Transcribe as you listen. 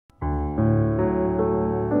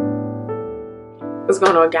What's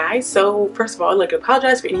going on, guys? So first of all, I'd like to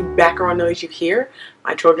apologize for any background noise you hear.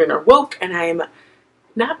 My children are woke and I'm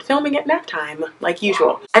not filming at nap time like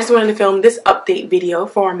usual. I just wanted to film this update video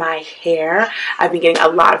for my hair. I've been getting a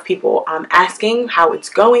lot of people asking how it's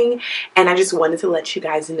going, and I just wanted to let you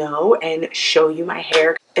guys know and show you my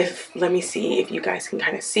hair. Let me see if you guys can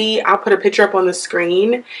kind of see. I'll put a picture up on the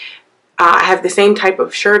screen. I have the same type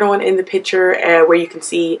of shirt on in the picture where you can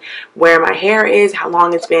see where my hair is, how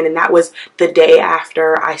long it's been, and that was the day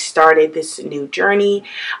after I started this new journey.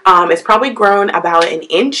 It's probably grown about an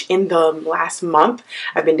inch in the last month.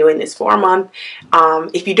 I've been doing this for a month.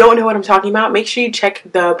 If you don't know what I'm talking about, make sure you check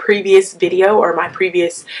the previous video or my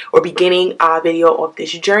previous or beginning video of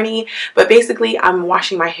this journey. But basically, I'm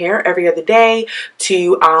washing my hair every other day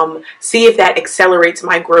to see if that accelerates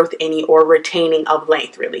my growth any or retaining of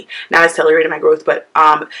length, really. Not accelerating my growth, but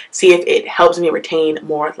see if it helps me retain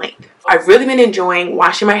more length. I've really been enjoying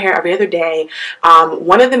washing my hair every other day.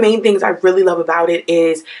 One of the main things I really love about it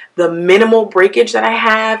is the minimal breakage that I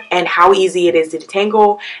have and how easy it is to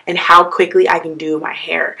detangle and how quickly I can do my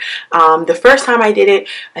hair. The first time I did it,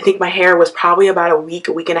 I think my hair was probably about a week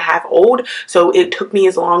and a half old, so it took me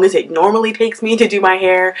as long as it normally takes me to do my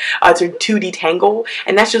hair to detangle,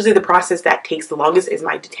 and that's usually the process that takes the longest, is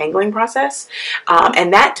my detangling process,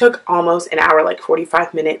 and that took almost an hour, like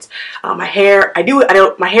 45 minutes. My hair,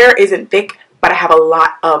 my hair isn't thick, but I have a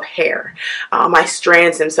lot of hair. My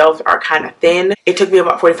strands themselves are kind of thin. It took me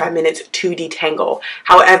about 45 minutes to detangle.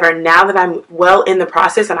 However, now that I'm well in the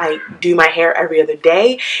process and I do my hair every other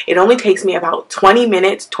day, it only takes me about 20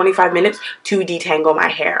 minutes, 25 minutes to detangle my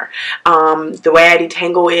hair. The way I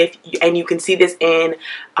detangle it, and you can see this in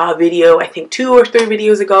a video, I think 2 or 3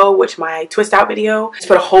 videos ago, which my twist out video. Just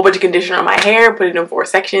put a whole bunch of conditioner on my hair, put it in 4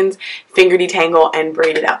 sections, finger detangle, and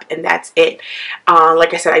braid it up, and that's it.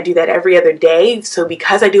 Like I said, I do that every other day. So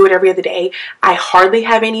because I do it every other day, I hardly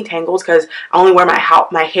have any tangles because I only wear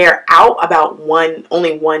my hair out about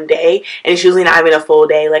only one day, and it's usually not even a full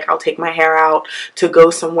day. Like, I'll take my hair out to go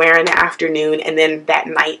somewhere in the afternoon, and then that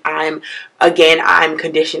night I'm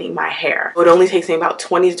conditioning my hair. So it only takes me about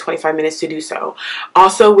 20 to 25 minutes to do so.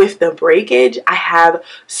 Also, with the breakage, I have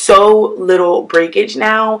so little breakage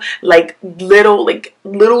now, like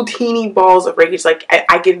little teeny balls of breakage. Like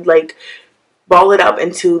I could like ball it up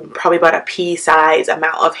into probably about a pea size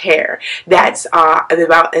amount of hair. That's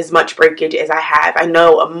about as much breakage as I have. I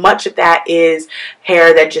know much of that is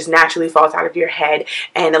hair that just naturally falls out of your head,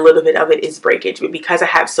 and a little bit of it is breakage. But because I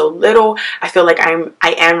have so little, I feel like I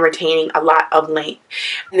am retaining a lot of length.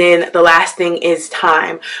 And then the last thing is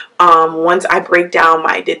time. Once I break down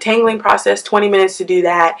my detangling process, 20 minutes to do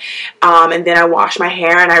that, and then I wash my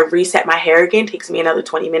hair and I reset my hair again, takes me another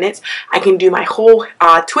 20 minutes. I can do my whole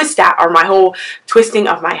twist out, or my whole twisting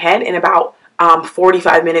of my head, in about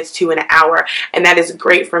 45 minutes to an hour, and that is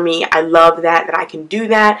great for me. I love that I can do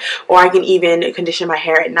that. Or I can even condition my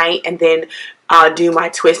hair at night and then do my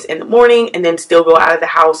twist in the morning, and then still go out of the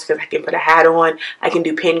house because I can put a hat on. I can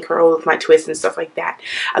do pin curl with my twist and stuff like that.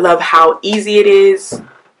 I love how easy it is.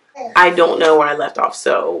 I don't know where I left off,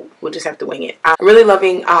 so we'll just have to wing it. I'm really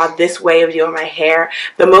loving this way of doing my hair.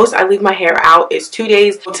 The most I leave my hair out is 2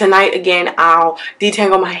 days. Tonight, again, I'll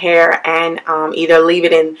detangle my hair and either leave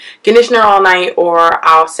it in conditioner all night, or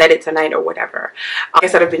I'll set it tonight, or whatever. Like I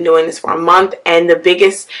said, I've been doing this for a month, and the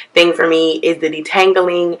biggest thing for me is the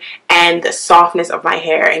detangling and the softness of my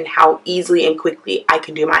hair and how easily and quickly I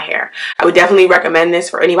can do my hair. I would definitely recommend this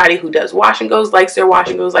for anybody who does wash and goes, likes their wash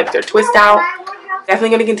and goes, likes their twist out. Definitely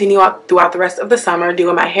going to continue throughout the rest of the summer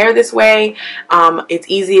doing my hair this way. It's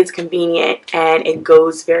easy, it's convenient, and it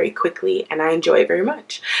goes very quickly, and I enjoy it very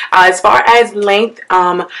much. As far as length,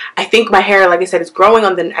 I think my hair, like I said, is growing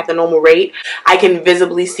at the normal rate. I can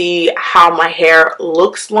visibly see how my hair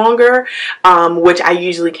looks longer, which I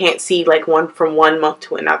usually can't see like from one month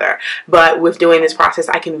to another. But with doing this process,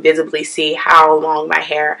 I can visibly see how long my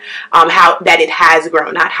hair, that it has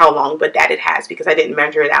grown. Not how long, but that it has, because I didn't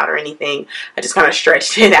measure it out or anything. I just kind of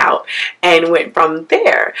stretched it out and went from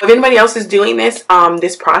there. If anybody else is doing this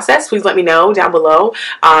this process, please let me know down below.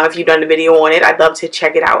 If you've done a video on it, I'd love to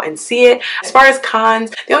check it out and see it. As far as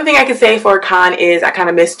cons, the only thing I can say for a con is I kind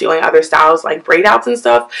of miss doing other styles like braid outs and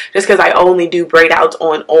stuff, just because I only do braid outs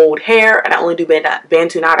on old hair, and I only do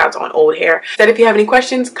bantu knot outs on old hair. So if you have any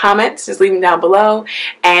questions, comments, just leave them down below,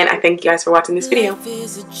 and I thank you guys for watching this video.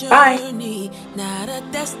 Bye. Not a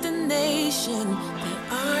destination.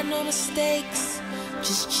 There are no mistakes,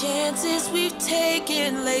 just chances we've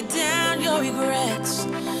taken. Lay down your regrets,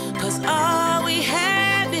 'cause all we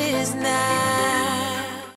have is now.